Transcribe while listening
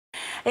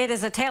It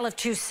is a tale of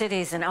two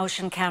cities in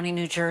Ocean County,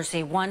 New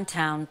Jersey. One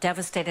town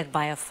devastated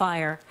by a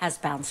fire has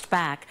bounced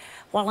back,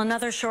 while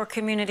another shore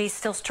community is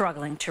still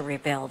struggling to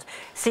rebuild.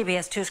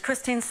 CBS 2's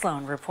Christine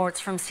Sloan reports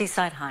from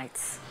Seaside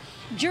Heights.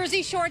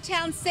 Jersey Shore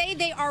towns say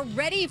they are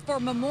ready for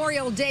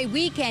Memorial Day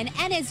weekend,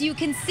 and as you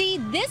can see,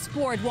 this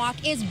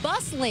boardwalk is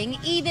bustling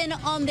even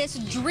on this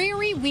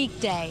dreary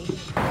weekday.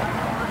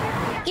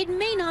 It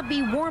may not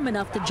be warm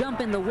enough to jump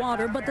in the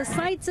water, but the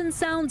sights and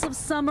sounds of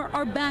summer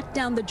are back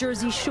down the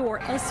Jersey Shore,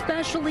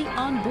 especially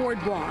on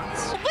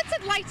boardwalks. What's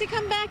it like to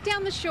come back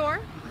down the shore?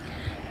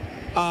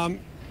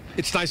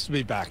 It's nice to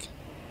be back.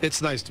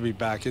 It's nice to be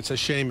back. It's a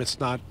shame it's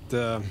not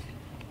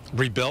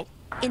rebuilt.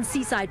 In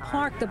Seaside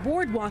Park, the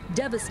boardwalk,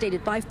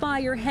 devastated by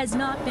fire, has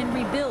not been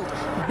rebuilt.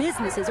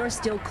 Businesses are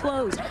still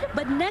closed.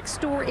 But next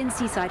door in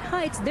Seaside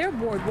Heights, their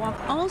boardwalk,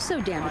 also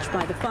damaged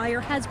by the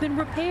fire, has been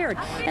repaired,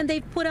 and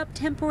they've put up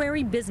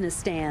temporary business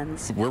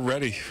stands. We're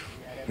ready.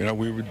 You know,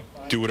 we would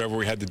do whatever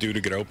we had to do to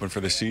get open for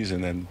the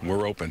season, and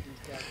we're open.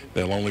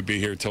 They'll only be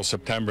here till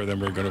September, then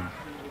we're going to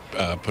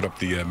put up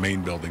the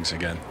main buildings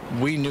again.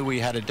 We knew we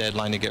had a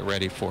deadline to get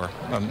ready for.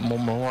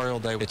 Memorial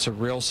Day, it's a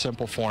real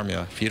simple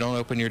formula. If you don't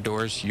open your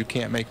doors, you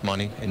can't make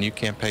money and you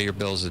can't pay your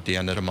bills at the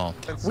end of the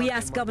month. We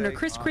asked Governor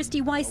Chris Christie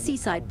why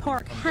Seaside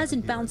Park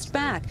hasn't bounced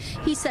back.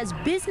 He says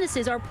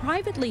businesses are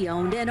privately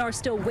owned and are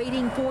still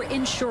waiting for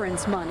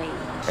insurance money.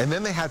 And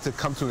then they had to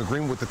come to an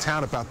agreement with the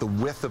town about the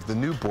width of the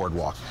new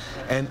boardwalk.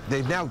 And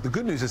the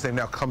good news is they've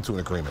now come to an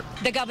agreement.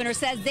 The governor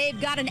says they've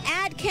got an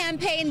ad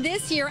campaign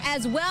this year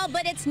as well,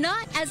 but it's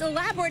not as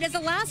elaborate as the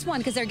last one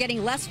because they're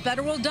getting less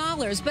federal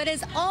dollars. But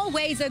as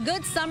always, a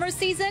good summer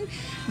season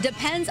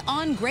depends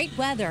on great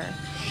weather.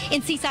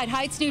 In Seaside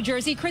Heights, New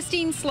Jersey,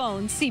 Christine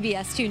Sloan,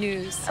 CBS 2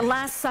 News.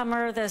 Last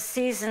summer, the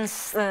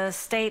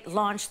state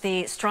launched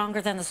the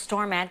Stronger Than the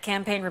Storm ad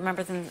campaign.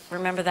 Remember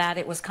that?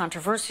 It was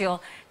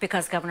controversial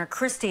because Governor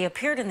Christie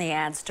appeared in the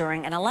ads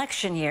during an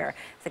election year.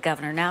 The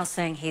governor now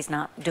saying he's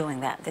not doing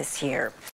that this year.